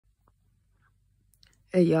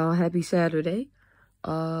Hey y'all, happy Saturday.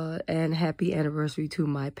 And happy anniversary to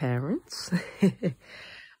my parents.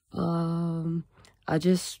 um I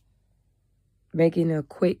just making a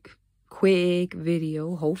quick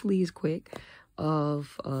video, hopefully it's quick,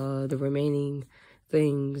 of the remaining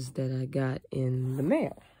things that I got in the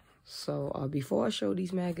mail. So before I show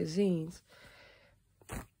these magazines,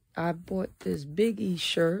 I bought this Biggie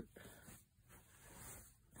shirt.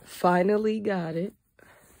 Finally got it.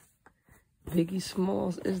 Biggie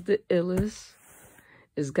Smalls is the illest.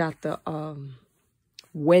 It's got the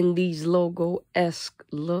Wendy's logo-esque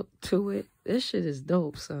look to it. This shit is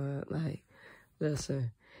dope, son. Like,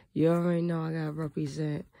 listen, you already know I gotta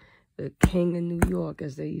represent the king of New York,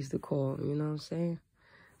 as they used to call him, you know what I'm saying?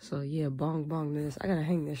 So yeah, bong bong this. I gotta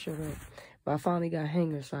hang this shit up. But I finally got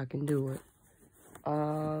hangers so I can do it.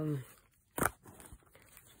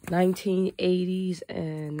 1980s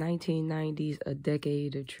and 1990s, a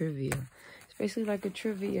decade of trivia. It's basically like a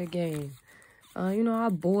trivia game. You know, I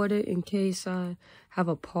bought it in case I have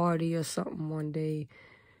a party or something one day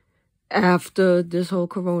after this whole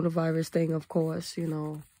coronavirus thing, of course, you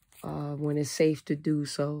know, when it's safe to do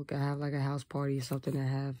so. Gotta have like a house party or something to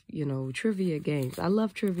have, you know, trivia games. I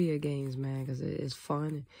love trivia games, man, because it's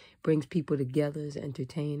fun. It brings people together. It's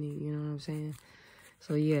entertaining, you know what I'm saying?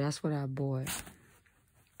 So, yeah, that's what I bought.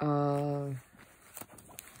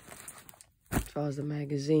 As far as the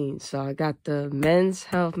magazine, so I got the Men's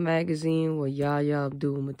Health magazine with Yahya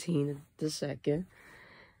Abdul-Mateen II,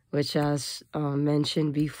 which I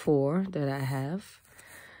mentioned before that I have,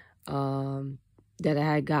 that I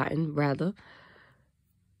had gotten, rather.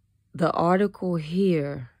 The article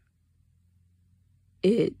here,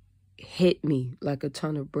 it hit me like a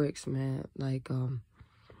ton of bricks, man. Like,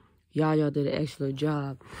 Yahya did an excellent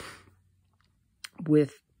job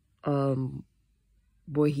with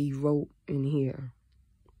what he wrote in here.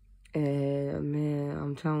 And man,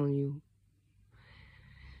 I'm telling you,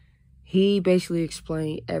 he basically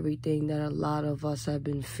explained everything that a lot of us have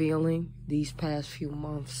been feeling these past few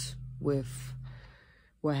months with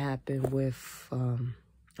what happened with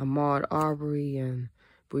Ahmaud Arbery and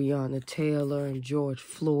Breonna Taylor and George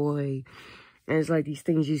Floyd. And it's like these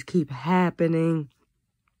things just keep happening.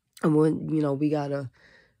 And when, you know, we gotta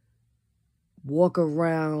walk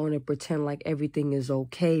around and pretend like everything is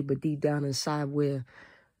okay, but deep down inside we're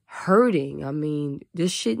hurting. I mean,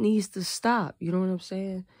 this shit needs to stop. You know what I'm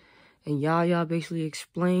saying? And y'all basically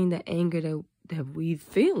explain the anger that we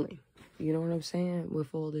feeling. You know what I'm saying?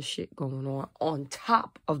 With all this shit going on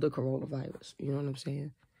top of the coronavirus. You know what I'm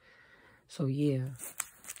saying? So, yeah.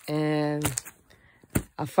 And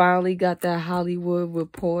I finally got that Hollywood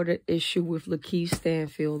Reporter issue with Lakeith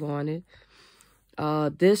Stanfield on it.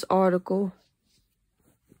 This article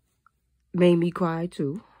made me cry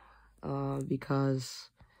too,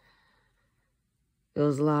 because there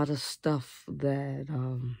was a lot of stuff that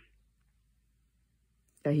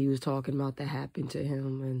that he was talking about that happened to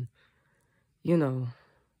him, and you know,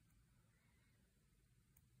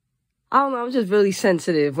 I don't know, I'm just really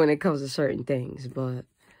sensitive when it comes to certain things, but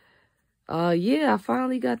yeah, I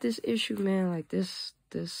finally got this issue, man. Like this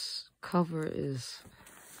cover is,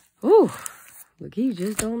 ooh, look, he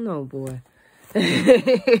just don't know, boy.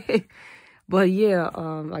 But yeah,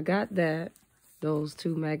 I got those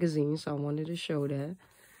two magazines, so I wanted to show that.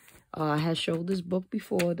 I had showed this book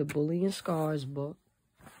before, the Bully and Scars book.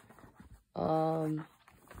 Pack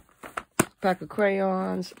of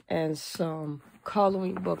crayons and some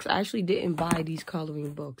coloring books. I actually didn't buy these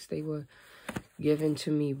coloring books. They were given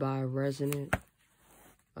to me by a resident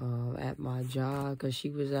at my job, because she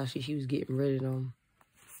was getting rid of them.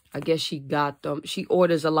 I guess she got them. She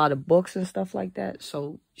orders a lot of books and stuff like that.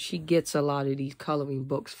 So she gets a lot of these coloring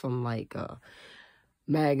books from like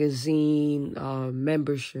magazine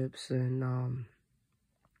memberships and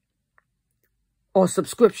or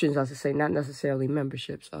subscriptions, I should say, not necessarily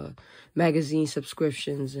memberships, magazine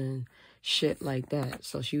subscriptions and shit like that.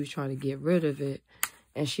 So she was trying to get rid of it.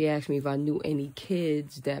 And she asked me if I knew any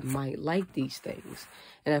kids that might like these things.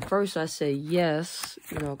 And at first I said yes,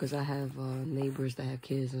 you know, because I have neighbors that have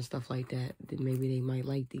kids and stuff like that. That maybe they might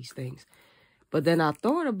like these things. But then I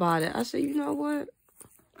thought about it. I said, you know what?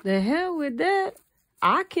 The hell with that.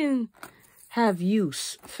 I can have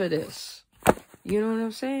use for this. You know what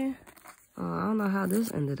I'm saying? I don't know how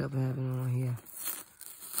this ended up happening on here.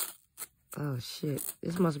 Oh, shit.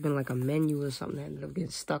 This must have been like a menu or something that ended up getting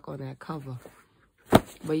stuck on that cover.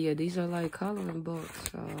 But yeah, these are like coloring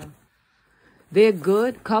books. They're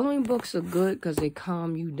good. Coloring books are good because they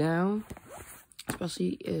calm you down.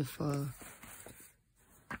 Especially if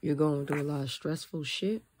you're going through a lot of stressful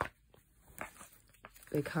shit.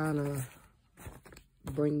 They kind of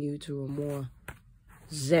bring you to a more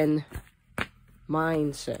Zen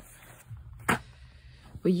mindset.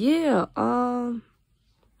 But yeah,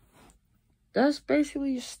 that's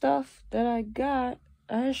basically stuff that I got.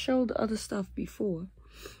 I had showed the other stuff before.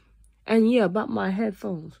 And yeah, about my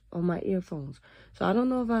headphones or my earphones. So I don't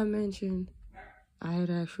know if I mentioned, I had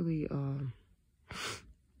actually,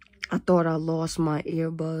 I thought I lost my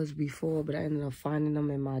earbuds before, but I ended up finding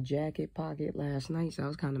them in my jacket pocket last night. So I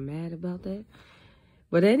was kind of mad about that.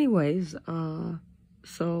 But anyways,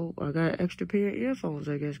 so I got an extra pair of earphones,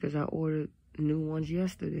 I guess, because I ordered new ones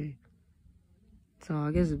yesterday. So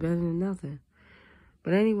I guess it's better than nothing.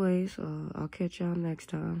 But anyways, I'll catch y'all next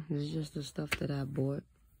time. This is just the stuff that I bought.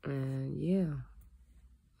 And yeah,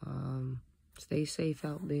 stay safe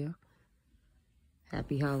out there.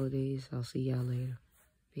 Happy holidays. I'll see y'all later.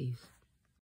 Peace.